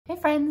Hey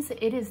friends,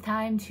 it is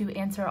time to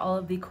answer all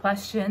of the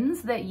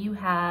questions that you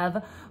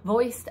have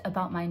voiced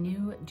about my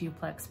new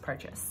duplex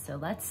purchase. So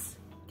let's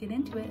get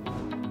into it.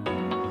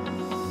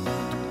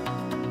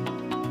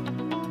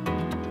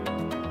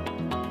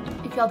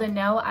 If y'all didn't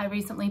know, I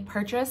recently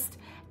purchased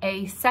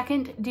a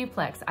second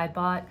duplex. I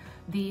bought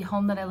the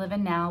home that I live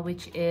in now,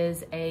 which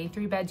is a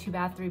 3-bed,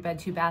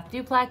 2-bath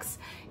duplex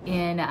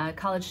in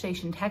College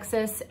Station,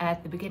 Texas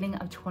at the beginning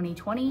of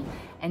 2020.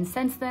 And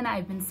since then,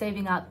 I've been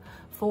saving up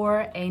for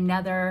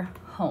another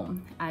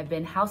home. I've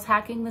been house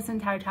hacking this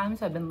entire time,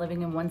 so I've been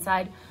living in one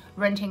side,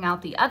 renting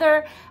out the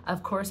other.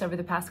 Of course, over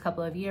the past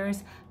couple of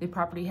years, the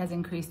property has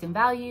increased in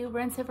value,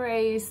 rents have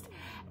raised,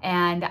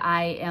 and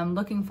I am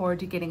looking forward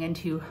to getting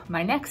into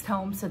my next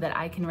home so that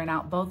I can rent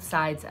out both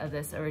sides of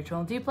this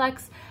original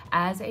duplex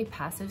as a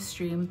passive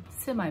stream,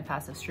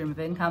 semi-passive stream of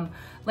income.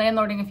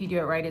 Landlording, if you do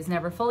it right, is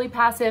never fully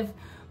passive,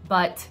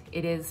 but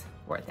it is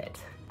worth it.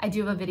 I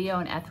do have a video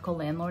on ethical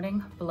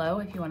landlording below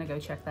if you want to go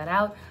check that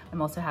out.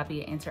 I'm also happy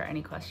to answer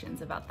any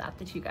questions about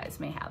that you guys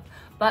may have.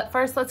 But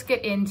first, let's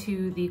get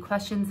into the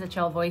questions that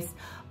y'all voiced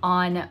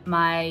on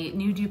my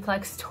new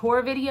duplex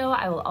tour video.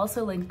 I will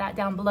also link that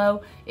down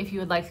below if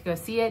you would like to go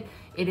see it.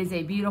 It is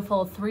a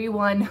beautiful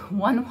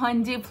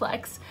 3-1-1-1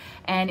 duplex,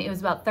 and it was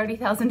about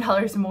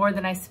 $30,000 more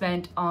than I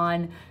spent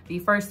on the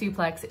first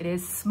duplex. It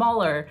is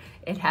smaller,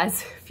 it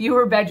has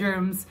fewer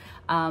bedrooms,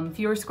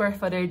 fewer square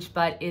footage,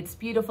 but it's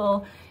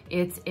beautiful.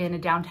 It's in a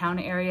downtown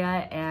area,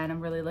 and I'm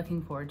really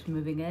looking forward to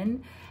moving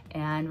in.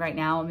 And right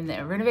now I'm in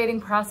the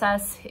renovating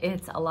process.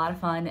 It's a lot of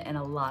fun and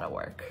a lot of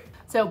work.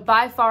 So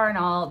by far and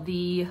all,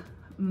 the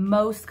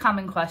most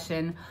common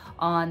question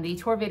on the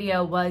tour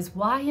video was,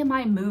 why am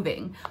I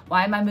moving?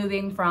 Why am I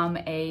moving from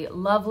a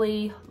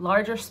lovely,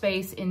 larger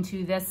space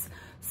into this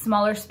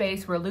smaller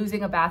space? We're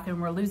losing a bathroom,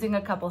 we're losing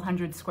a couple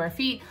hundred square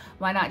feet.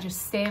 Why not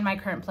just stay in my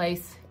current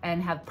place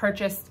and have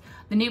purchased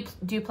the new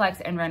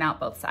duplex and rent out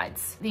both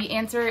sides? The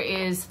answer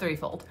is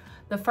threefold.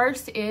 The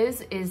first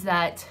is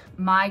that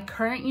my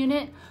current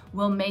unit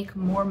will make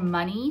more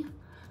money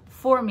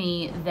for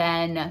me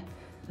than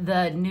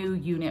the new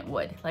unit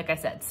would. Like I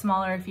said,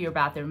 smaller, fewer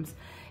bathrooms,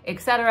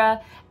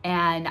 etc.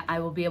 And I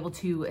will be able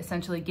to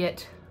essentially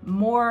get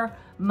more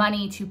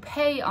money to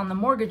pay on the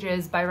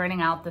mortgages by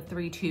renting out the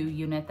 3-2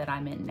 unit that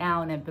I'm in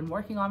now and have been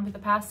working on for the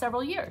past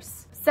several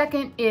years.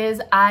 Second is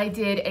I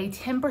did a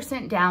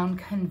 10% down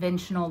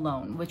conventional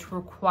loan, which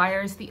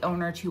requires the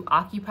owner to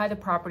occupy the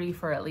property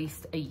for at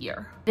least a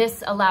year.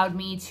 This allowed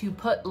me to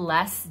put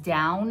less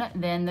down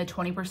than the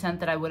 20%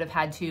 that I would have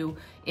had to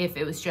if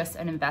it was just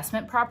an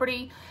investment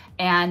property.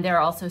 And there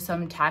are also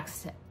some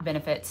tax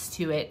benefits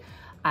to it.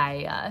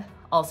 I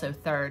also,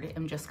 third,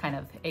 am just kind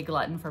of a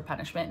glutton for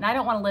punishment. And I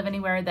don't want to live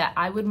anywhere that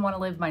I wouldn't want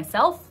to live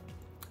myself.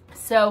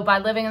 So by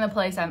living in the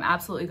place, I'm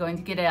absolutely going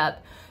to get it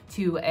up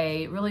to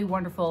a really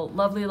wonderful,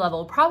 lovely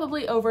level,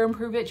 probably over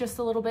improve it just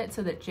a little bit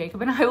so that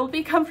Jacob and I will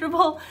be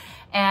comfortable.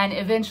 And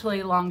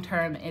eventually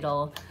long-term,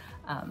 it'll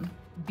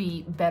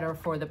be better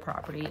for the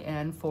property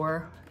and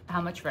for how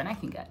much rent I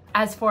can get.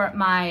 As for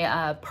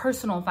my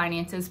personal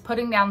finances,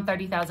 putting down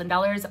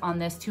 $30,000 on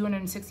this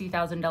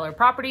 $260,000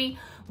 property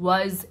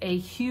was a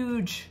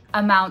huge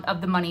amount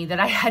of the money that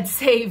I had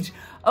saved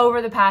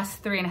over the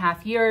past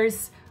 3.5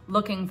 years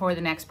looking for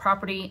the next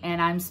property,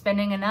 and I'm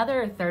spending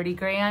another 30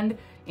 grand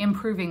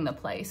improving the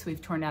place.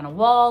 We've torn down a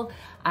wall,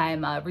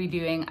 I've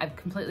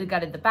completely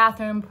gutted the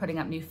bathroom, putting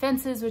up new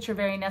fences, which are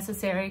very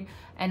necessary,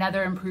 and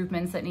other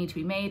improvements that need to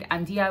be made.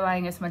 I'm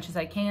DIYing as much as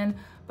I can,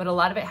 but a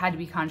lot of it had to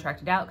be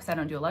contracted out because I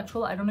don't do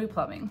electrical, I don't do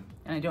plumbing,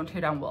 and I don't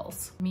tear down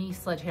walls. Me,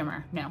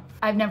 sledgehammer, no.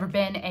 I've never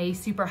been a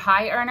super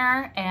high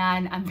earner,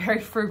 and I'm very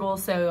frugal,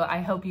 so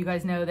I hope you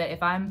guys know that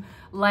if I'm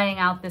laying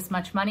out this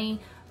much money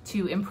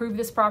to improve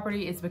this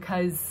property, it's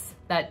because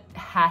that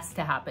has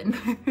to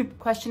happen.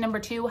 Question number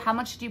 2, how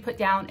much did you put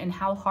down and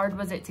how hard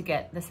was it to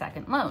get the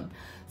second loan?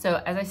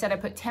 So as I said, I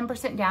put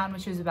 10% down,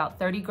 which is about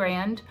 30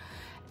 grand.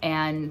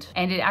 And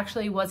it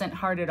actually wasn't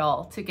hard at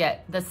all to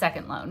get the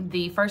second loan.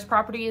 The first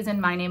property is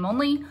in my name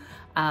only,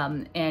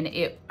 and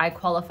I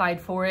qualified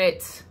for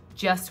it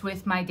just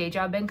with my day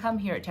job income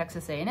here at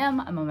Texas A&M.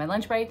 I'm on my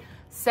lunch break.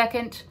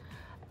 Second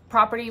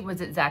property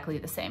was exactly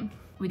the same.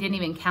 We didn't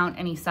even count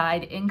any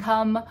side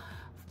income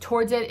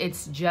towards it.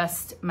 It's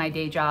just my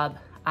day job.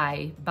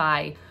 I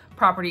buy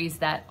properties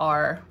that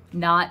are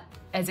not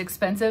as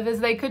expensive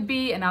as they could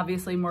be, and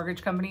obviously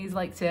mortgage companies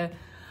like to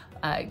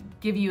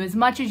give you as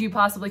much as you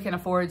possibly can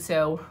afford.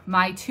 So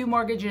my 2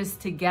 mortgages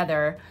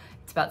together,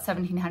 it's about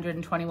 $1,700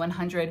 and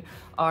 $2,100,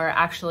 are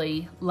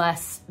actually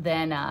less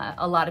than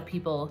a lot of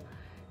people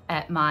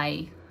at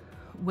my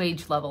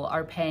wage level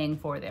are paying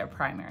for their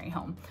primary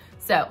home.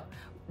 So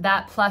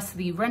that plus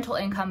the rental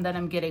income that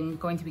I'm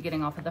going to be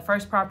getting off of the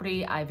first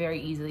property, I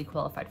very easily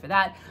qualified for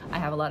that. I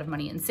have a lot of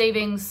money in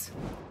savings.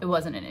 It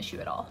wasn't an issue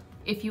at all.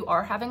 If you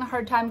are having a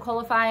hard time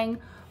qualifying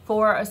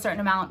for a certain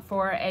amount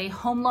for a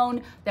home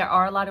loan. There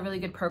are a lot of really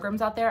good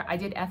programs out there. I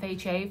did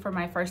FHA for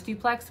my first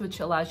duplex, which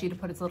allows you to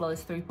put as little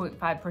as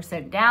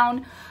 3.5%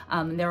 down.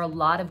 There are a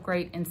lot of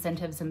great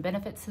incentives and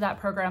benefits to that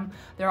program.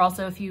 There are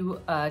also a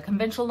few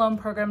conventional loan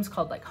programs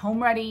called like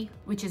Home Ready,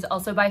 which is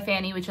also by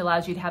Fannie, which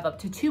allows you to have up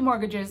to 2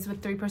 mortgages with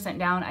 3%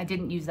 down. I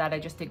didn't use that, I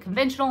just did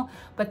conventional,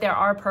 but there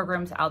are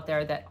programs out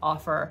there that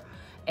offer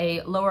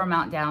a lower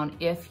amount down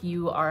if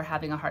you are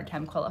having a hard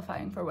time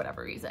qualifying for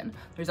whatever reason.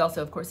 There's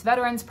also, of course,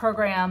 veterans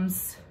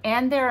programs,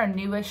 and there are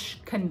newish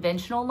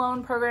conventional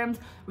loan programs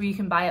where you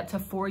can buy up to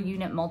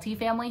 4-unit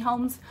multifamily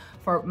homes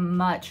for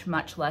much,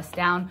 much less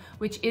down,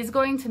 which is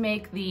going to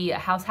make the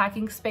house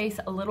hacking space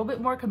a little bit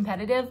more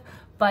competitive,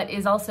 but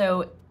is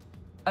also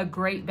a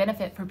great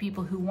benefit for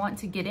people who want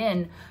to get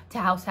in to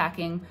house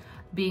hacking,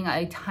 being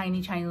a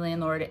tiny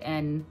landlord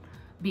and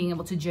being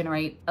able to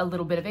generate a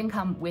little bit of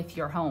income with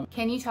your home.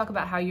 Can you talk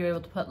about how you're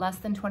able to put less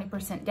than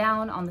 20%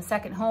 down on the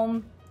second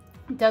home?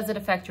 Does it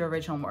affect your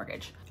original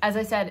mortgage? As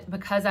I said,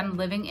 because I'm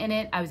living in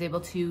it, I was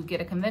able to get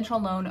a conventional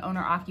loan,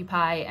 owner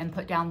occupy, and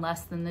put down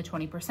less than the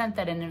 20%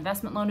 that an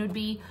investment loan would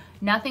be.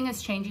 Nothing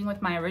is changing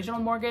with my original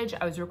mortgage.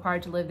 I was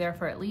required to live there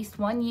for at least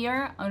 1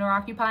 year, owner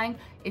occupying.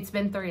 It's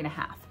been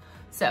 3.5.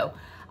 So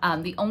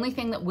the only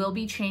thing that will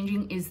be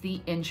changing is the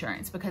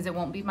insurance, because it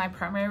won't be my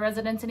primary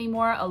residence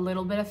anymore. A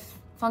little bit of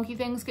funky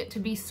things get to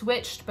be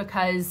switched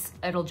because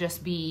it'll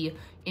just be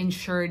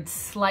insured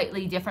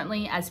slightly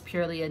differently as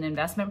purely an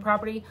investment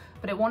property,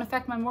 but it won't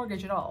affect my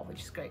mortgage at all,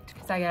 which is great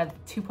because I have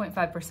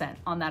 2.5%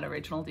 on that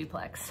original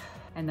duplex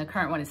and the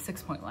current one is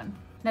 6.1.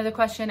 Another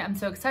question, I'm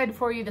so excited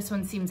for you. This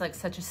one seems like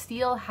such a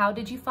steal. How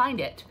did you find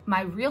it?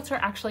 My realtor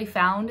actually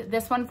found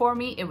this one for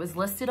me. It was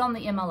listed on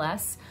the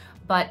MLS,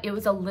 but it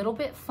was a little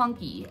bit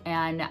funky,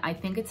 and I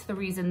think it's the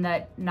reason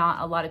that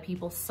not a lot of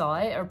people saw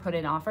it or put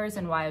in offers,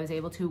 and why I was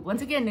able to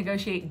once again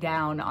negotiate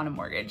down on a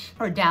mortgage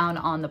or down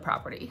on the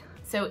property.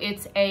 So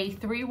it's a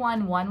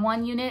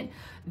 3-1-1-1 unit.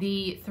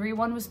 The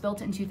 3-1 was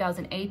built in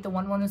 2008. The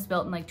 1-1 was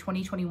built in like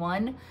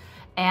 2021.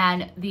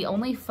 And the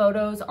only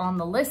photos on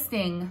the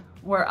listing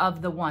were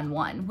of the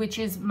 1-1, which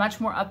is much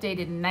more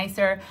updated and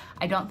nicer.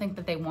 I don't think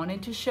that they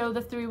wanted to show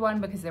the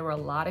 3-1 because there were a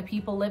lot of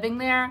people living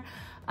there.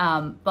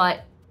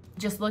 But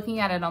just looking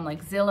at it on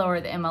like Zillow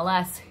or the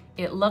MLS,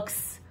 it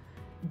looks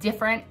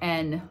different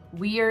and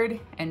weird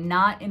and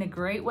not in a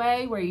great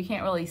way where you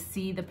can't really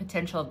see the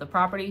potential of the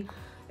property.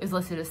 It was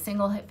listed as a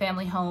single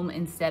family home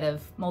instead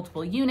of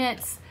multiple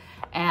units,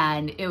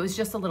 and it was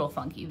just a little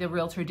funky. The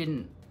realtor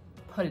didn't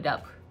put it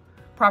up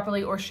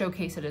properly or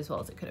showcase it as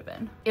well as it could have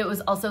been. It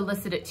was also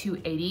listed at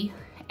 $280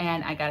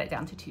 and I got it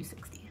down to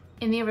 $260.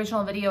 In the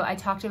original video, I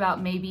talked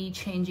about maybe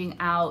changing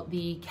out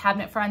the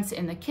cabinet fronts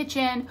in the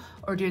kitchen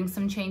or doing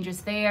some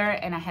changes there.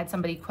 And I had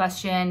somebody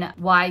question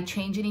why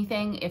change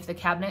anything if the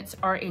cabinets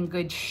are in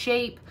good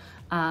shape,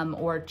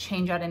 or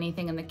change out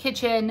anything in the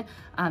kitchen.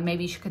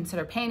 Maybe you should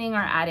consider painting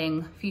or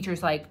adding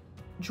features like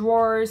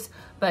drawers,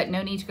 but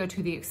no need to go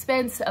to the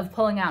expense of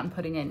pulling out and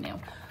putting in new.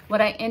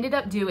 What I ended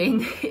up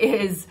doing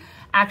is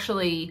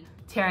actually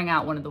tearing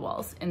out one of the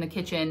walls in the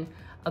kitchen.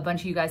 A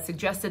bunch of you guys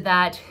suggested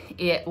that.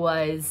 It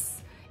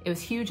was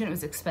huge and it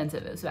was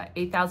expensive. It was about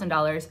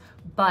 $8,000,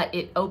 but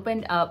it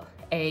opened up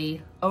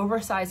a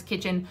oversized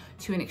kitchen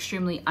to an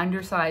extremely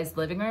undersized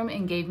living room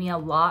and gave me a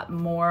lot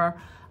more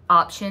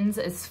options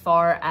as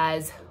far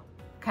as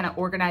kind of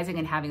organizing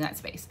and having that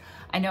space.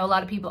 I know a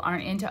lot of people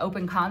aren't into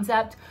open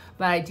concept,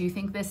 but I do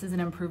think this is an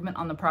improvement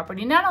on the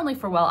property, not only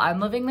for while I'm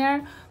living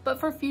there, but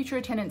for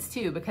future tenants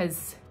too,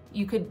 because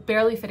you could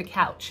barely fit a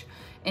couch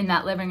in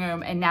that living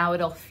room and now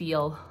it'll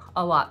feel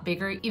a lot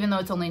bigger, even though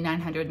it's only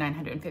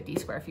 950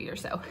 square feet or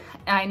so.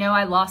 And I know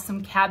I lost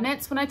some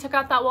cabinets when I took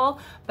out that wall,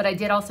 but I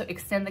did also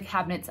extend the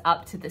cabinets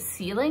up to the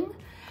ceiling.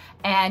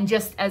 And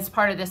just as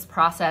part of this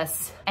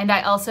process, and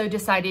I also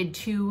decided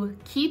to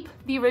keep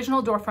the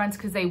original door fronts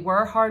because they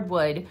were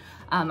hardwood.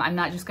 I'm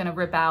not just gonna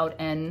rip out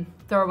and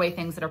throw away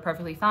things that are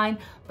perfectly fine,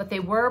 but they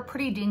were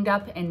pretty dinged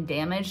up and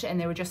damaged and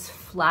they were just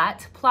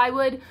flat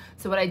plywood.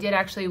 So what I did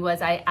actually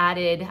was I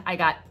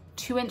got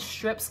 2-inch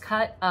strips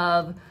cut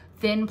of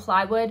thin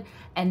plywood,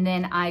 and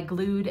then I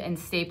glued and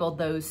stapled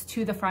those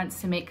to the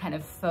fronts to make kind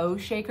of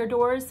faux shaker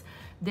doors.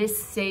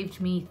 This saved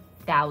me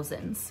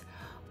thousands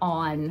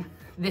on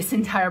this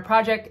entire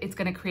project. It's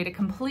gonna create a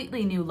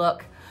completely new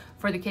look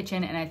for the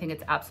kitchen, and I think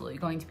it's absolutely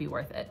going to be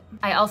worth it.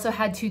 I also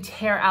had to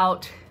tear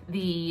out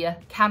the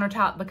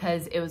countertop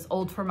because it was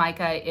old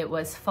Formica. It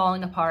was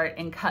falling apart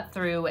and cut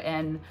through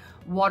and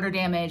water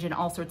damage and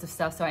all sorts of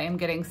stuff. So I am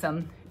getting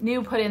some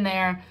new put in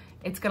there.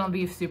 It's gonna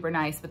be super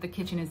nice, but the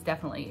kitchen is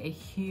definitely a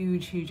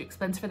huge, huge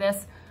expense for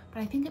this, but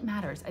I think it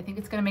matters. I think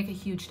it's gonna make a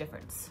huge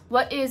difference.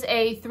 What is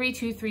a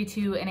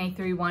 3232 and a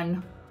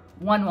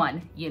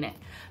 3111 unit?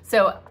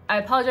 So I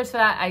apologize for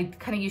that. I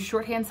kind of use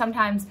shorthand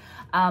sometimes.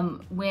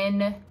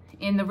 When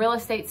in the real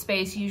estate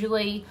space,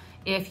 usually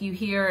if you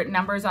hear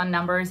numbers on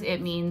numbers,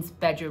 it means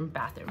bedroom,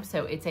 bathroom.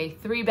 So it's a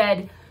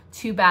 3-bed,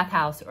 2-bath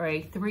house or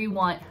a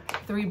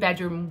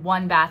 3-bedroom,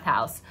 1-bath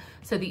house.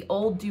 So the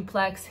old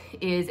duplex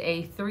is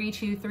a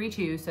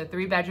 3-2-3-2, so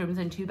 3 bedrooms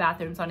and 2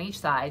 bathrooms on each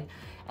side.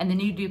 And the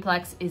new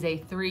duplex is a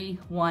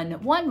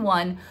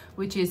 3-1-1-1,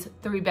 which is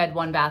 3-bed,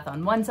 1-bath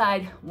on one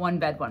side,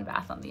 1-bed,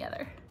 1-bath on the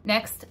other.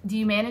 Next, do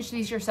you manage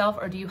these yourself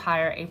or do you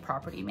hire a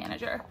property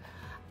manager?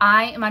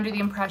 I am under the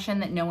impression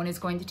that no one is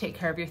going to take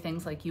care of your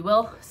things like you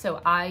will,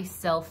 so I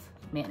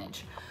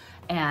self-manage.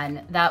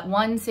 And that,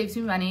 1, saves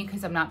me money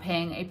because I'm not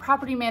paying a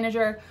property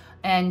manager,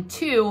 and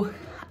 2,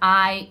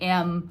 I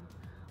am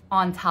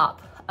on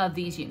top of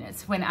these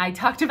units. When I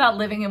talked about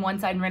living in one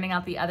side and renting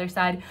out the other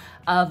side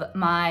of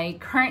my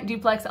current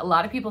duplex, a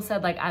lot of people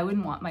said, like, I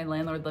wouldn't want my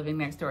landlord living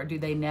next door. Do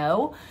they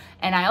know?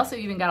 And I also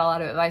even got a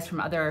lot of advice from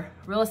other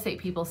real estate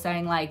people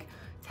saying, like,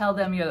 tell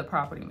them you're the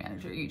property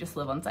manager, you just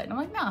live on site. And I'm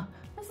like, no,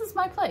 this is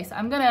my place.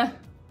 I'm gonna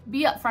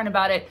be upfront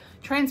about it.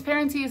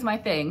 Transparency is my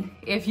thing,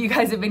 if you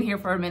guys have been here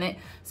for a minute.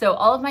 So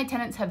all of my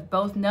tenants have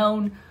both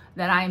known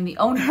that I am the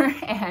owner,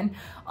 and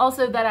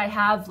also that I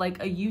have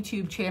like a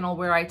YouTube channel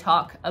where I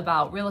talk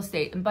about real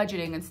estate and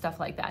budgeting and stuff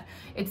like that.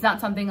 It's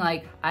not something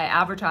like I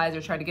advertise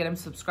or try to get them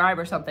subscribed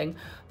or something,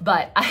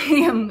 but I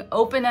am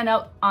open and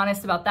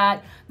honest about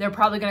that. They're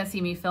probably gonna see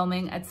me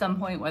filming at some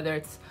point, whether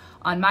it's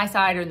on my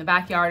side or in the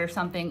backyard or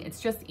something. It's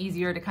just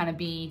easier to kind of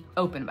be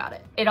open about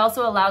it. It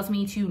also allows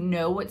me to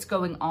know what's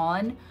going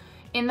on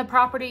in the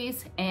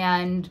properties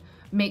and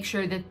make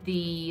sure that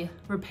the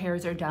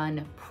repairs are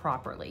done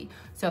properly.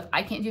 So if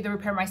I can't do the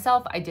repair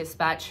myself, I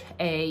dispatch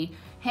a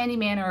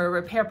handyman or a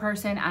repair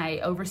person. I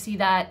oversee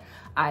that.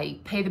 I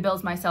pay the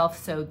bills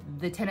myself. So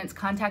the tenants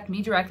contact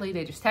me directly.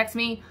 They just text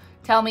me,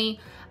 tell me,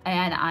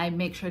 and I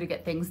make sure to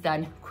get things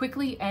done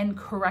quickly and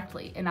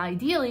correctly. And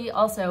ideally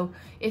also,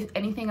 if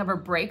anything ever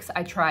breaks,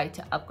 I try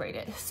to upgrade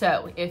it.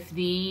 So if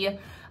the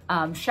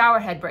shower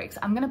head breaks,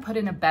 I'm gonna put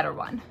in a better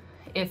one.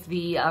 If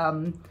the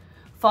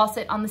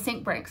faucet on the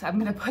sink breaks, I'm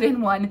gonna put in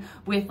one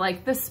with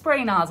like the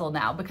spray nozzle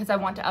now, because I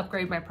want to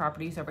upgrade my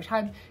properties over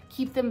time,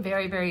 keep them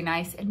very, very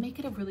nice, and make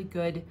it a really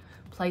good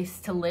place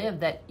to live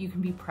that you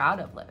can be proud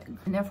of living,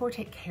 and therefore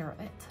take care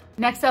of it.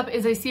 Next up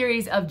is a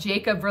series of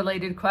Jacob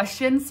related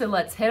questions, so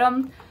let's hit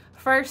them.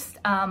 First,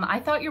 I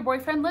thought your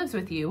boyfriend lives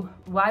with you.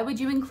 Why would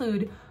you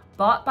include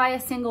bought by a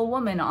single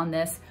woman on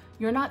this?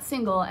 You're not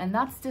single, and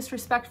that's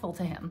disrespectful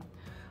to him.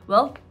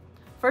 Well,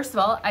 first of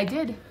all, I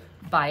did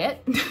buy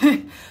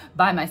it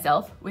by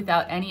myself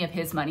without any of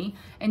his money.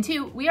 And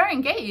 2, we are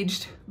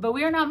engaged, but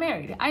we are not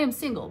married. I am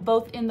single,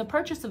 both in the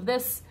purchase of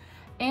this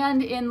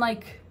and in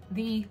like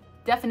the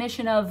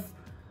definition of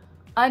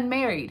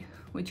unmarried,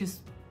 which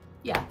is,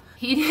 yeah.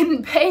 He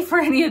didn't pay for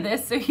any of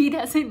this, so he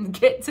doesn't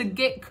get to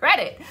get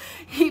credit.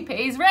 He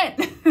pays rent.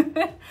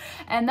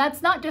 And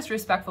that's not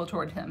disrespectful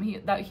toward him.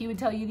 He would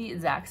tell you the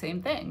exact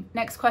same thing.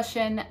 Next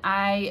question,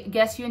 I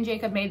guess you and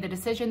Jacob made the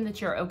decision that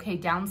you're okay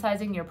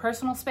downsizing your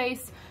personal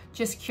space.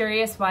 Just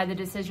curious why the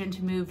decision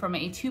to move from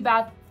a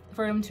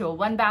 2-bathroom to a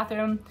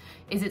 1-bathroom.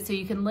 Is it so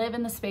you can live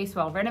in the space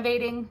while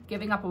renovating?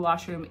 Giving up a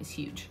washroom is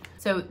huge.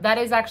 So that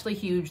is actually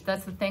huge.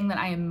 That's the thing that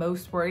I am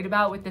most worried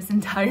about with this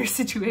entire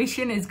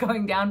situation, is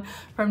going down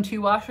from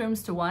 2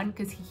 washrooms to 1,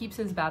 because he keeps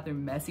his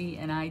bathroom messy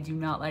and I do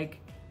not like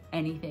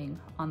anything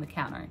on the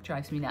counter. It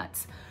drives me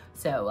nuts.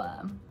 So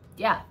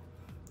yeah,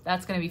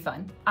 that's gonna be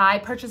fun. I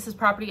purchased this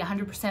property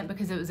 100%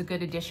 because it was a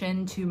good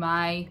addition to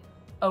my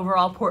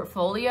overall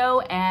portfolio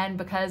and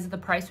because the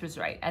price was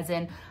right, as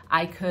in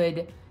I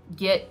could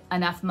get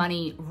enough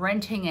money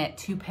renting it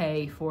to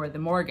pay for the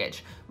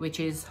mortgage, which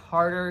is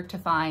harder to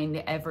find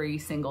every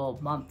single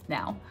month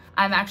now.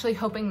 I'm actually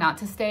hoping not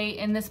to stay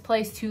in this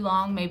place too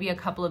long, maybe a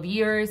couple of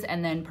years,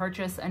 and then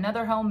purchase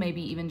another home,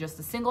 maybe even just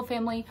a single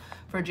family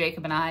for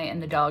Jacob and I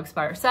and the dogs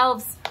by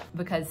ourselves,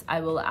 because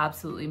I will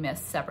absolutely miss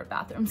separate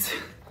bathrooms.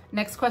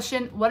 Next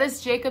question, what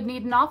does Jacob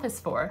need an office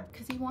for?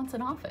 Because he wants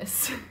an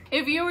office.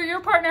 If you or your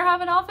partner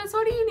have an office,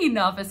 what do you need an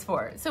office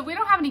for? So we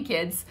don't have any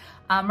kids.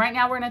 Right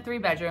now we're in a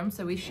 3-bedroom,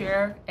 so we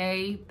share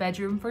a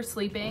bedroom for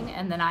sleeping,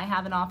 and then I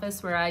have an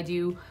office where I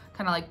do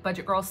kind of like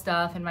budget girl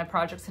stuff and my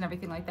projects and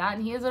everything like that,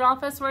 and he has an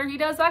office where he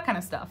does that kind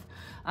of stuff,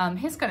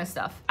 his kind of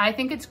stuff. I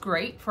think it's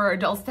great for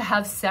adults to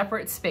have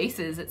separate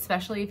spaces,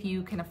 especially if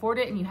you can afford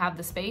it and you have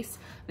the space.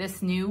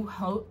 This new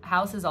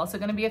house is also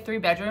gonna be a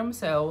 3-bedroom,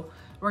 so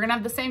we're gonna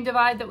have the same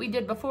divide that we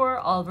did before.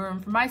 I'll have room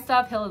for my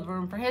stuff, he'll have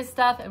room for his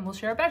stuff, and we'll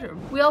share a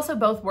bedroom. We also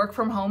both work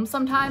from home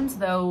sometimes,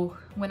 though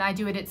when I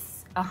do it,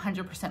 it's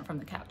 100% from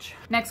the couch.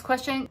 Next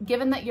question,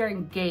 given that you're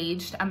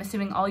engaged, I'm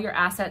assuming all your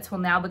assets will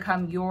now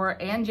become your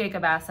and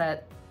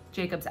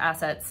Jacob's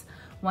assets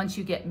once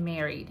you get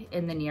married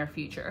in the near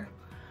future.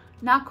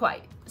 Not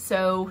quite.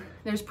 So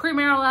there's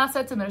premarital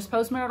assets and there's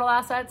postmarital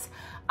assets.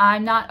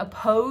 I'm not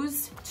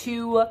opposed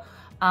to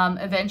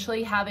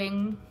eventually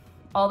having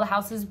all the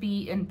houses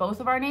be in both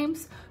of our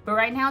names, but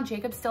right now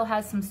Jacob still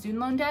has some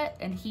student loan debt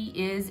and he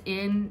is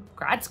in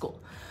grad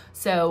school.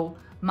 So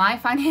my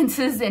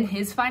finances and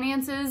his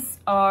finances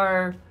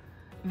are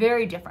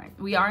very different.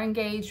 We are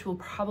engaged. We'll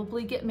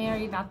probably get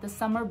married, not this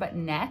summer, but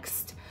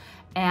next.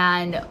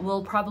 And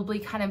we'll probably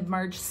kind of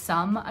merge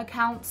some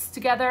accounts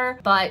together.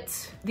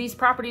 But these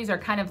properties are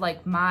kind of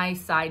like my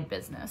side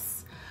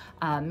business,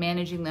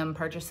 managing them,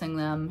 purchasing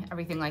them,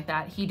 everything like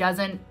that. He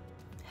doesn't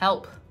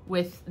help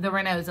with the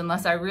renos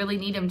unless I really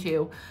need him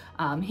to.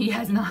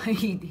 He's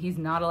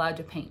not allowed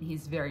to paint.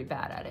 He's very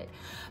bad at it.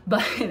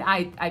 But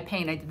I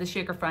paint, I did the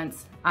shaker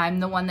fronts. I'm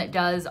the one that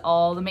does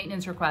all the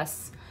maintenance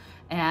requests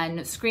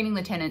and screening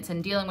the tenants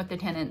and dealing with the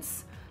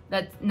tenants.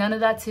 None of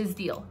that's his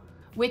deal,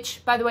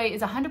 which by the way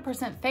is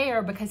 100%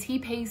 fair because he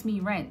pays me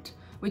rent,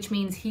 which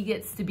means he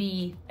gets to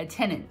be a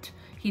tenant.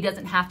 He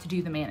doesn't have to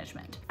do the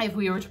management. If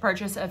we were to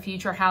purchase a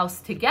future house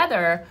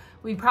together,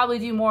 we'd probably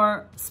do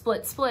more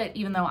split,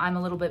 even though I'm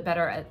a little bit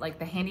better at like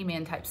the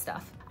handyman type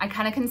stuff. I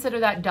kind of consider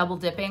that double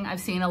dipping. I've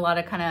seen a lot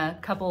of kind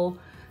of couple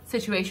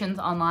situations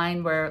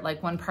online where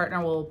like one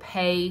partner will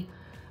pay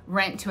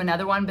rent to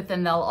another one, but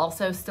then they'll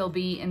also still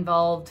be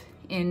involved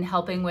in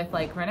helping with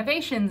like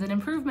renovations and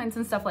improvements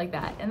and stuff like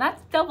that. And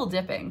that's double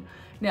dipping.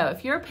 No,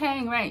 if you're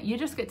paying rent, you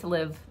just get to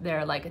live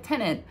there like a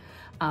tenant.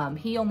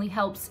 He only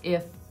helps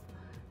if,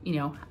 you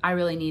know, I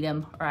really need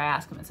him or I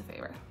ask him as a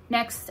favor.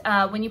 Next,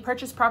 when you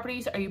purchase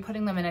properties, are you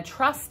putting them in a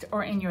trust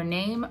or in your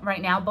name?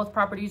 Right now, both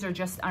properties are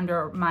just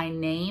under my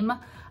name.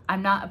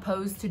 I'm not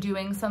opposed to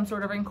doing some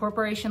sort of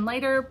incorporation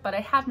later, but I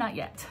have not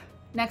yet.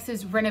 Next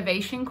is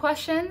renovation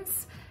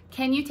questions.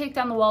 Can you take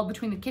down the wall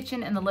between the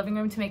kitchen and the living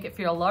room to make it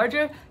feel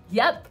larger?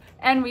 Yep,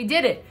 and we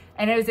did it.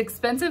 And it was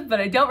expensive, but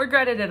I don't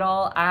regret it at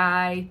all.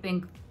 I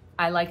think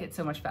I like it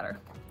so much better.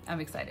 I'm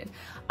excited.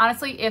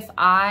 Honestly, if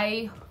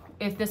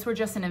this were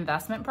just an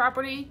investment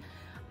property,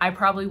 I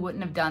probably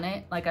wouldn't have done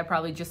it. Like I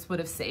probably just would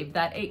have saved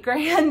that $8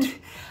 grand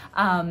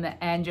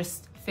and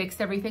just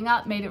fixed everything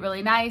up, made it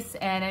really nice.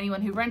 And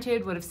anyone who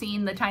rented would have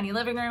seen the tiny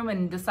living room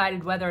and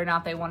decided whether or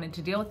not they wanted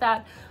to deal with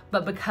that.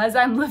 But because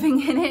I'm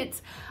living in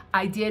it,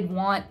 I did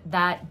want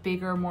that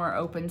bigger, more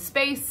open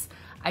space.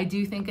 I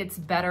do think it's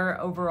better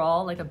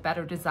overall, like a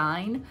better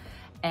design.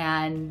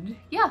 And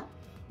yeah,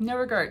 no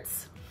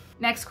regrets.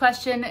 Next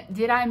question,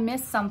 did I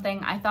miss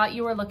something? I thought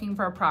you were looking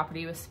for a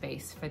property with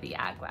space for the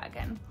ag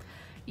wagon.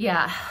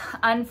 Yeah,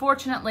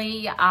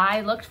 unfortunately,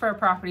 I looked for a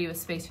property with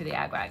space for the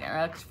ag wagon.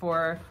 I looked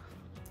for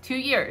 2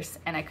 years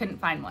and I couldn't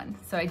find one.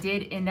 So I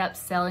did end up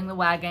selling the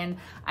wagon.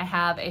 I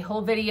have a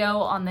whole video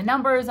on the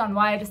numbers on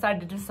why I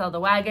decided to sell the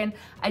wagon.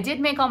 I did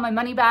make all my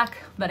money back,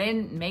 but I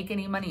didn't make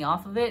any money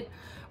off of it,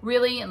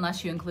 really,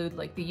 unless you include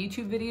like the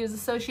YouTube videos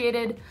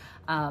associated.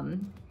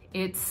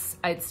 It's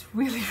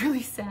really,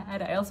 really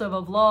sad. I also have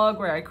a vlog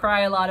where I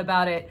cry a lot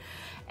about it.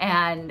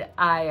 And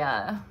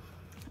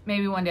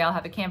maybe one day I'll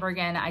have a camper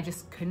again. I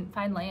just couldn't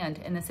find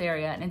land in this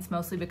area. And it's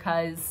mostly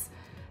because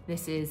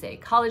this is a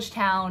college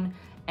town.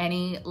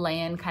 Any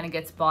land kind of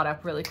gets bought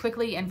up really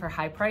quickly and for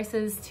high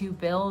prices to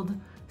build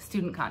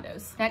student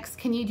condos. Next,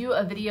 can you do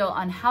a video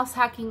on house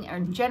hacking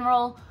in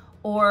general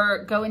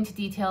or go into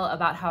detail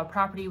about how a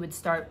property would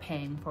start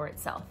paying for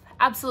itself?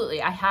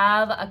 Absolutely. I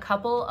have a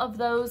couple of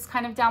those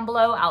kind of down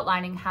below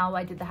outlining how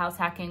I did the house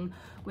hacking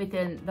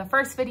within the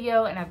first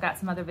video, and I've got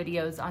some other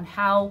videos on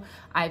how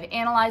I've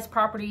analyzed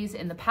properties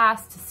in the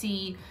past to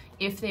see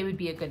if they would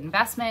be a good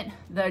investment.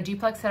 The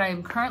duplex that I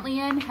am currently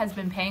in has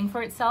been paying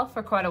for itself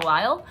for quite a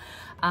while,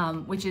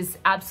 which is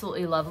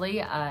absolutely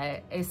lovely.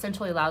 It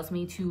essentially allows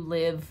me to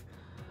live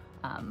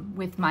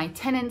with my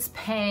tenants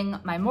paying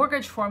my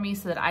mortgage for me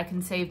so that I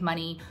can save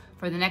money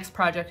for the next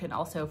project and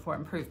also for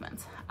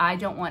improvements. I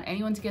don't want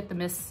anyone to get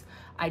the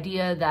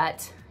idea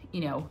that,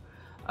 you know,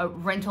 a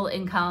rental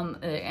income,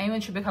 anyone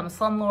should become a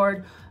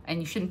slumlord and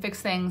you shouldn't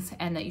fix things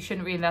and that you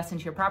shouldn't reinvest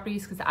into your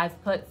properties, because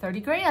I've put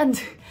 30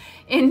 grand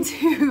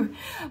into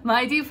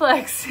my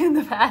duplex in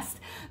the past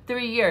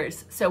 3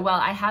 years. So while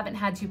I haven't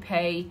had to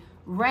pay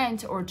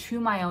rent or to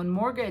my own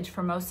mortgage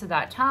for most of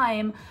that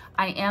time,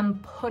 I am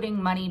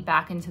putting money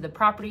back into the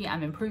property.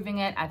 I'm improving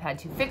it. I've had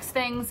to fix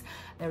things.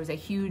 There was a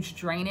huge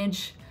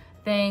drainage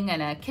thing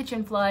and a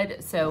kitchen flood.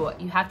 So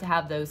you have to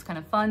have those kind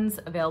of funds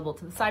available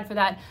to the side for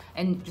that,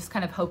 and just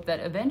kind of hope that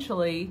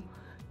eventually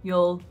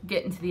you'll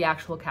get into the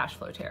actual cash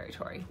flow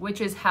territory,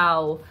 which is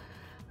how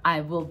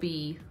I will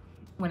be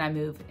when I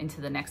move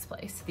into the next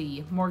place.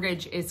 The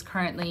mortgage is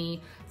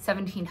currently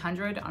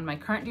 $1,700 on my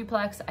current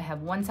duplex. I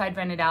have one side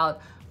rented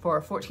out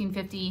for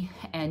 $1,450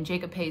 and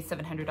Jacob pays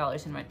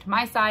 $700 in rent to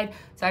my side.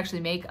 So I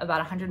actually make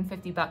about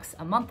 $150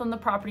 a month on the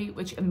property,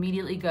 which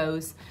immediately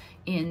goes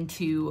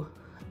into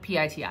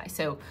PITI.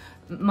 So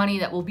money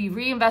that will be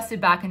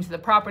reinvested back into the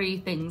property,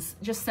 things,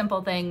 just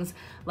simple things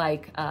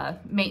like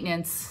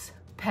maintenance,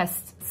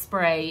 pest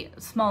spray,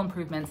 small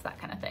improvements, that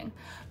kind of thing.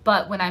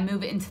 But when I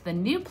move into the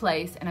new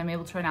place and I'm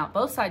able to rent out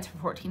both sides for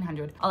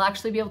 $1,400, I'll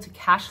actually be able to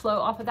cash flow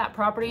off of that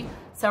property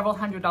several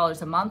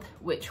 $100s a month,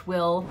 which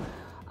will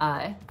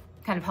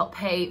kind of help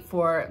pay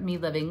for me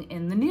living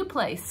in the new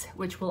place,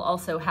 which will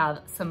also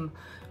have some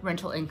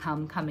rental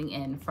income coming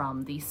in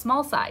from the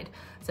small side.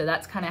 So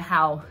that's kind of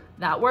how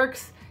that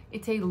works.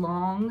 It's a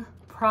long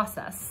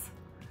process.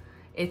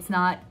 It's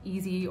not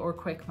easy or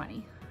quick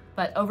money,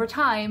 but over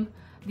time,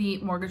 the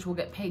mortgage will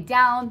get paid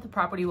down, the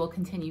property will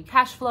continue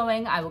cash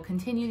flowing, I will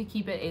continue to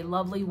keep it a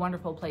lovely,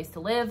 wonderful place to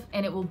live,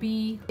 and it will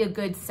be a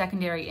good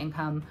secondary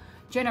income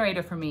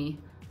generator for me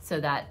so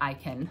that I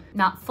can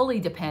not fully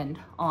depend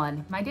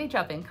on my day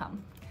job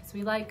income.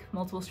 We like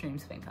multiple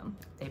streams of income.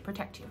 They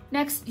protect you.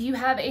 Next, you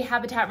have a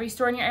habitat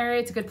restore in your area.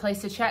 It's a good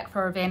place to check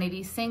for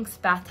vanity sinks,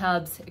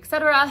 bathtubs,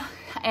 etc.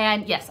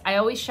 And yes, I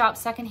always shop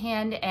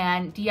secondhand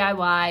and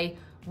DIY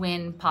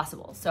when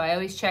possible. So I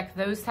always check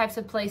those types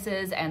of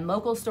places and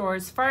local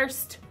stores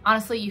first.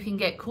 Honestly, you can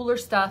get cooler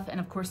stuff and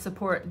of course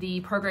support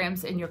the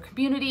programs in your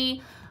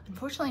community.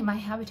 Unfortunately, my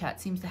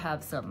habitat seems to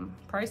have some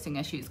pricing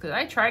issues because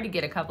I tried to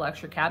get a couple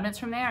extra cabinets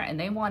from there and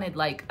they wanted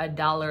like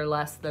 $1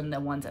 less than the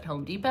ones at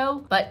Home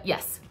Depot. But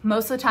yes,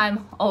 most of the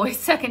time, always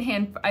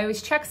secondhand. I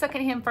always check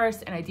secondhand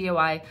first and I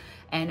DIY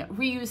and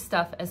reuse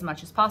stuff as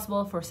much as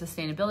possible for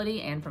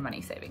sustainability and for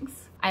money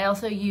savings. I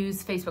also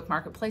use Facebook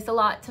Marketplace a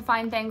lot to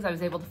find things. I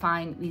was able to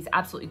find these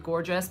absolutely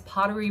gorgeous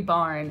Pottery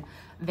Barn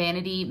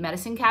vanity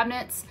medicine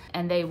cabinets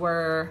and they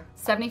were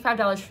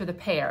 $75 for the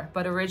pair,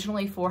 but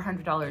originally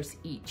 $400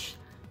 each.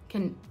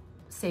 Can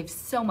save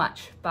so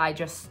much by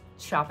just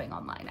shopping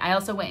online. I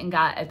also went and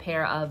got a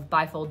pair of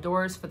bifold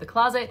doors for the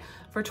closet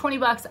for 20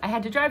 bucks. I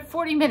had to drive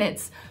 40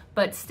 minutes,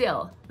 but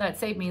still that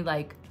saved me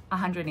like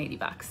 180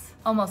 bucks.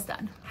 Almost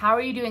done. How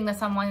are you doing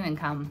this on one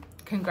income?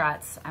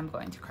 Congrats, I'm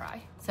going to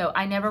cry. So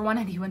I never want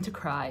anyone to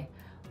cry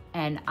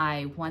and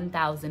I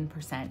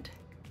 1000%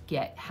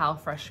 get how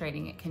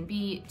frustrating it can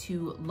be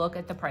to look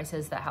at the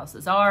prices that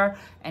houses are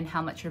and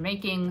how much you're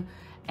making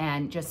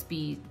and just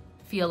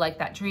feel like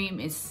that dream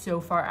is so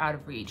far out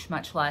of reach,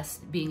 much less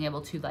being able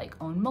to like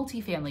own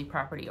multifamily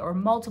property or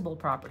multiple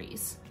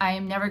properties. I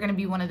am never gonna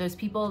be one of those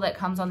people that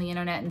comes on the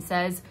internet and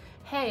says,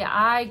 hey,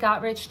 I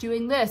got rich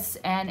doing this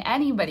and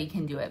anybody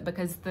can do it,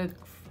 because the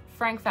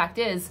frank fact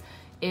is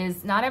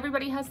not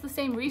everybody has the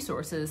same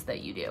resources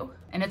that you do.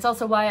 And it's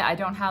also why I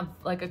don't have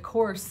like a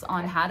course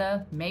on how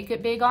to make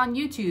it big on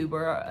YouTube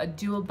or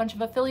do a bunch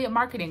of affiliate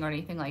marketing or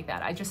anything like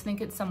that. I just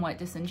think it's somewhat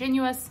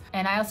disingenuous.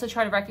 And I also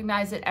try to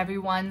recognize that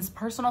everyone's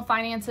personal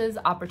finances,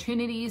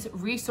 opportunities,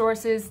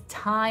 resources,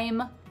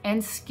 time,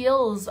 and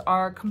skills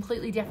are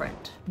completely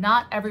different.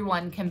 Not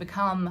everyone can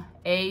become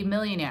a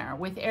millionaire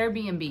with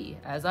Airbnb,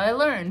 as I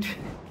learned,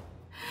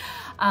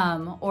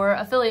 or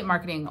affiliate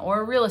marketing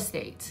or real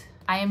estate.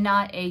 I am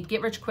not a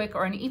get rich quick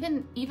or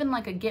even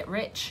like a get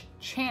rich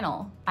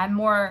channel. I'm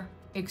more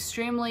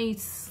extremely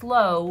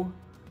slow,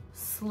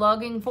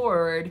 slugging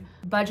forward,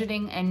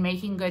 budgeting and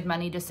making good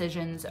money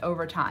decisions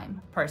over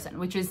time person,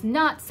 which is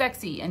not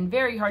sexy and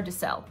very hard to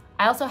sell.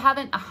 I also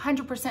haven't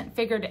 100%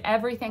 figured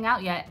everything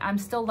out yet. I'm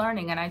still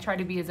learning and I try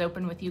to be as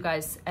open with you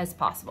guys as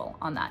possible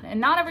on that. And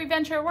not every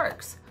venture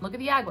works. Look at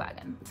the ag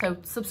wagon. So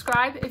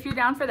subscribe if you're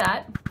down for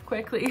that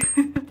quickly.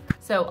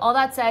 So all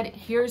that said,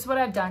 here's what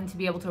I've done to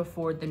be able to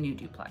afford the new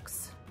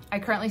duplex. I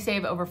currently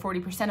save over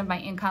 40% of my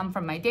income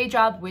from my day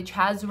job, which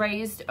has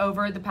raised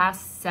over the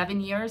past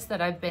 7 years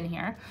that I've been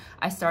here.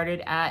 I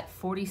started at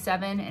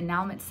 47 and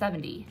now I'm at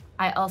 70.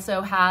 I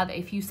also have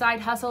a few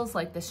side hustles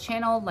like this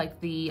channel, like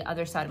the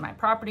other side of my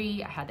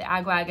property. I had the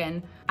ag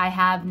wagon. I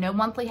have no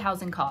monthly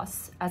housing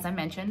costs, as I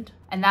mentioned,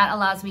 and that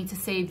allows me to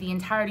save the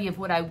entirety of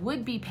what I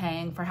would be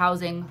paying for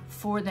housing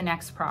for the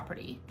next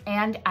property.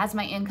 And as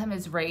my income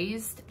is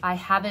raised, I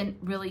haven't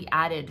really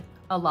added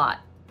a lot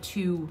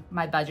to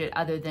my budget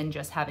other than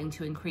just having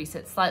to increase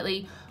it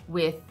slightly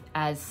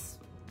as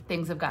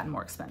things have gotten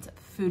more expensive.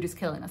 Food is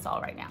killing us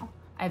all right now.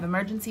 I have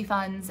emergency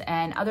funds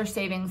and other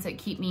savings that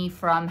keep me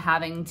from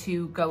having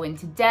to go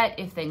into debt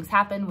if things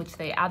happen, which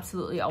they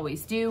absolutely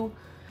always do.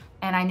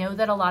 And I know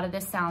that a lot of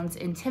this sounds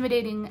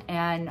intimidating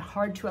and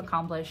hard to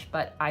accomplish,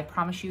 but I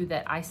promise you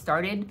that I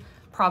started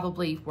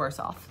probably worse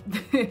off,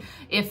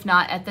 if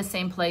not at the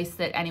same place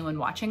that anyone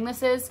watching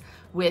this is,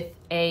 with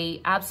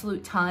a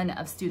absolute ton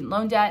of student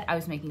loan debt. I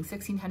was making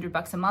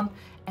 $1,600 a month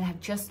and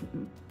have just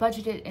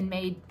budgeted and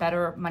made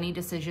better money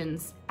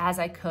decisions as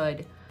I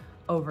could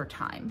over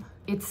time.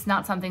 It's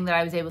not something that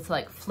I was able to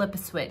like flip a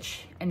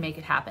switch and make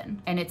it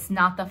happen. And it's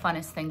not the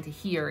funnest thing to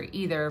hear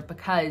either,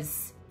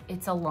 because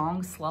it's a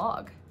long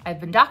slog. I've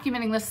been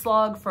documenting this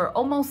slog for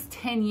almost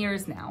 10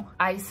 years now.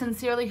 I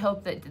sincerely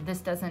hope that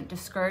this doesn't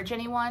discourage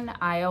anyone.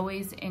 I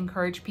always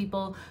encourage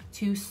people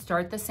to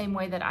start the same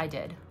way that I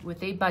did,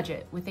 with a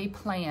budget, with a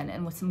plan,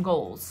 and with some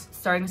goals.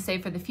 Starting to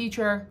save for the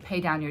future, pay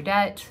down your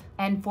debt,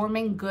 and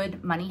forming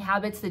good money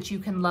habits that you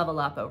can level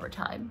up over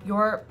time.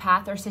 Your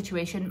path or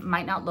situation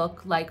might not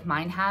look like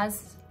mine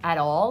has at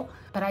all,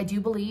 but I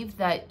do believe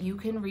that you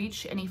can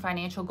reach any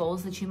financial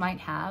goals that you might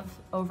have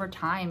over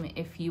time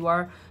if you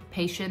are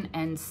patient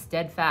and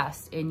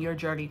steadfast in your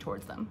journey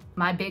towards them.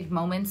 My big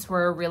moments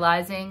were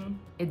realizing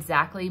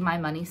exactly my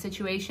money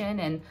situation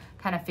and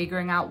kind of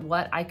figuring out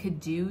what I could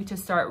do to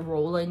start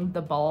rolling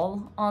the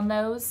ball on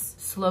those,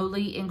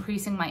 slowly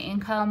increasing my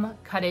income,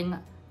 cutting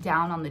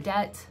down on the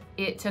debt.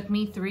 It took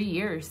me 3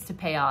 years to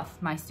pay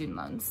off my student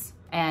loans.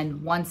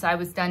 And once I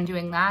was done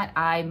doing that,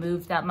 I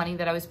moved that money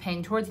that I was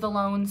paying towards the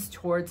loans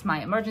towards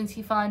my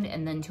emergency fund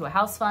and then to a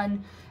house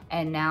fund.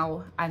 and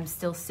now I'm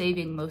still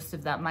saving most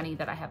of that money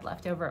that I have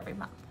left over every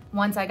month.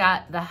 Once I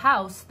got the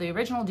house, the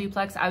original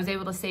duplex, I was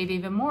able to save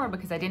even more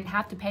because I didn't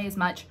have to pay as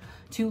much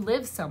to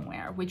live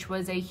somewhere, which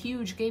was a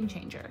huge game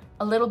changer.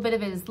 A little bit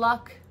of it is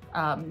luck,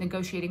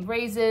 negotiating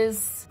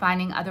raises,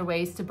 finding other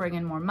ways to bring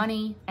in more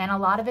money, and a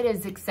lot of it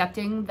is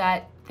accepting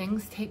that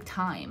things take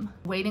time.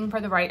 Waiting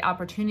for the right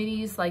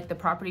opportunities, like the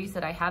properties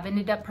that I have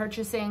ended up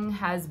purchasing,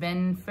 has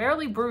been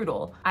fairly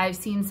brutal. I've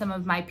seen some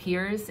of my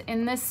peers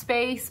in this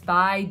space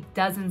buy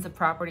dozens of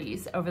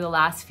properties over the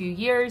last few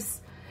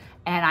years,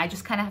 and I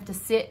just kind of have to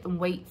sit and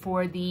wait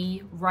for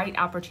the right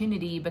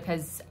opportunity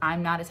because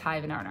I'm not as high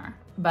of an earner.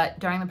 But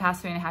during the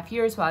past 3.5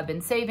 years, while I've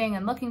been saving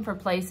and looking for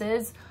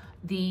places,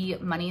 the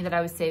money that I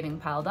was saving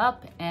piled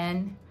up,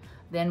 and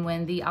then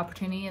when the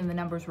opportunity and the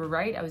numbers were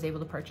right, I was able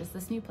to purchase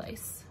this new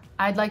place.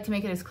 I'd like to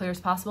make it as clear as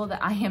possible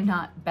that I am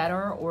not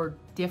better or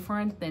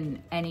different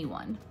than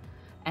anyone.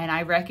 And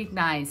I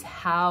recognize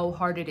how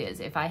hard it is.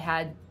 If I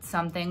had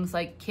some things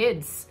like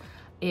kids,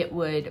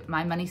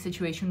 my money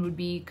situation would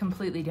be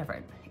completely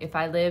different. If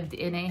I lived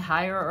in a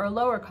higher or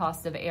lower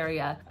cost of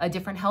area, a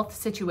different health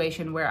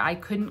situation where I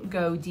couldn't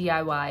go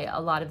DIY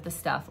a lot of the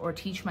stuff or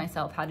teach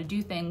myself how to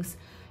do things,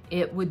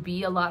 it would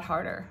be a lot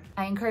harder.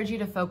 I encourage you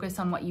to focus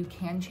on what you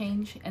can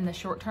change in the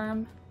short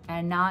term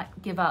and not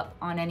give up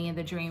on any of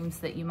the dreams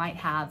that you might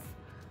have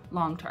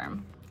long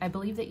term. I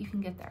believe that you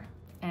can get there,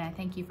 and I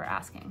thank you for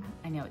asking.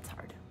 I know it's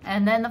hard.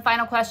 And then the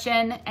final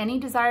question, any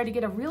desire to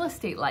get a real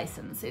estate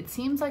license? It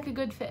seems like a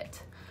good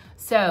fit.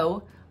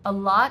 So a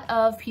lot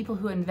of people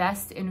who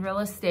invest in real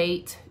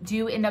estate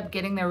do end up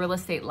getting their real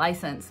estate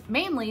license,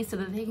 mainly so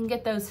that they can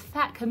get those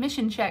fat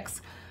commission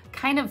checks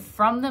kind of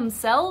from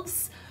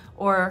themselves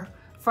or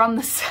from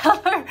the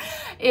seller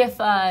if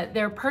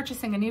they're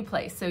purchasing a new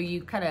place. So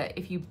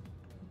if you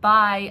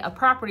buy a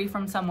property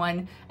from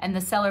someone and the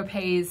seller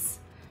pays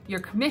your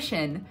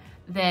commission,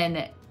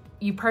 then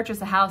you purchase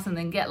a house and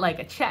then get like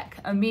a check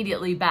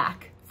immediately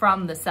back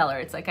from the seller.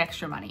 It's like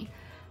extra money.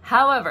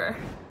 However,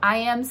 I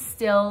am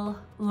still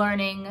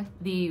learning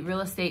the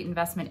real estate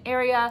investment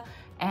area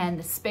and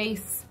the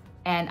space,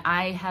 and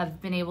I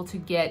have been able to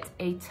get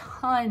a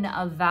ton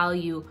of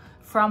value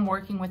from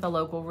working with a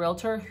local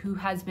realtor who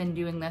has been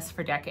doing this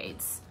for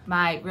decades.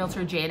 My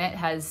realtor, Janet,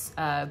 has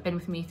been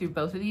with me through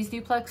both of these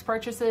duplex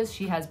purchases.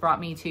 She has brought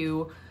me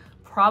to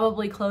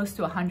probably close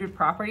to 100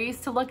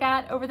 properties to look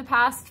at over the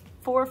past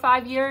 4 or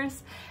 5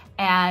 years.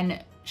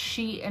 And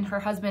she and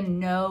her husband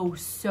know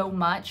so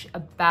much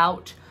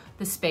about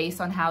the space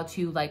on how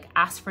to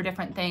ask for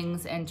different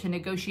things and to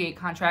negotiate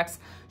contracts.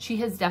 She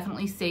has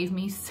definitely saved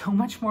me so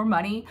much more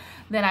money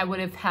than I would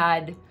have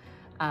had,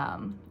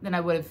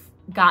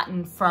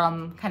 gotten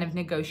from kind of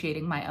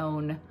negotiating my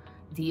own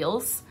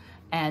deals.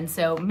 And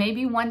so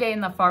maybe one day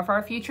in the far,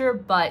 far future,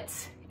 but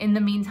in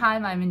the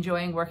meantime, I'm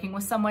enjoying working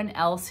with someone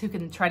else who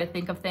can try to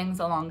think of things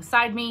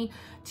alongside me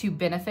to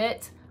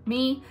benefit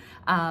me.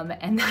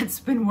 And that's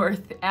been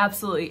worth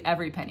absolutely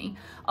every penny.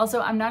 Also,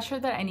 I'm not sure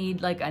that I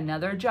need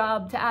another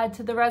job to add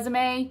to the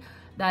resume.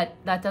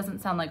 That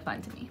doesn't sound like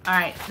fun to me. All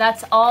right,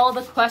 that's all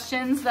the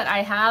questions that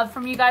I have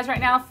from you guys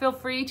right now. Feel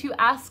free to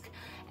ask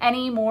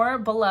any more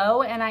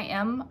below, and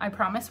I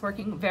promise,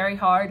 working very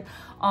hard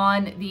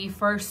on the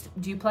first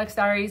duplex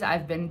diaries.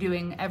 I've been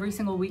doing every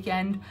single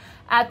weekend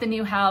at the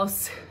new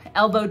house,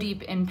 elbow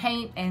deep in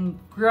paint and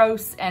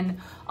gross and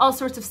all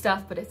sorts of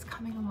stuff, but it's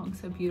coming along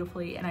so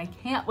beautifully and I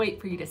can't wait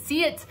for you to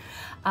see it.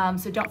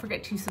 So don't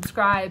forget to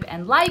subscribe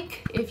and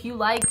like if you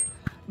like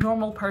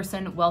normal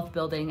person wealth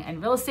building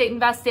and real estate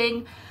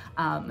investing.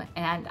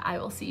 And I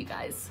will see you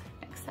guys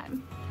next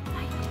time.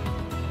 Bye.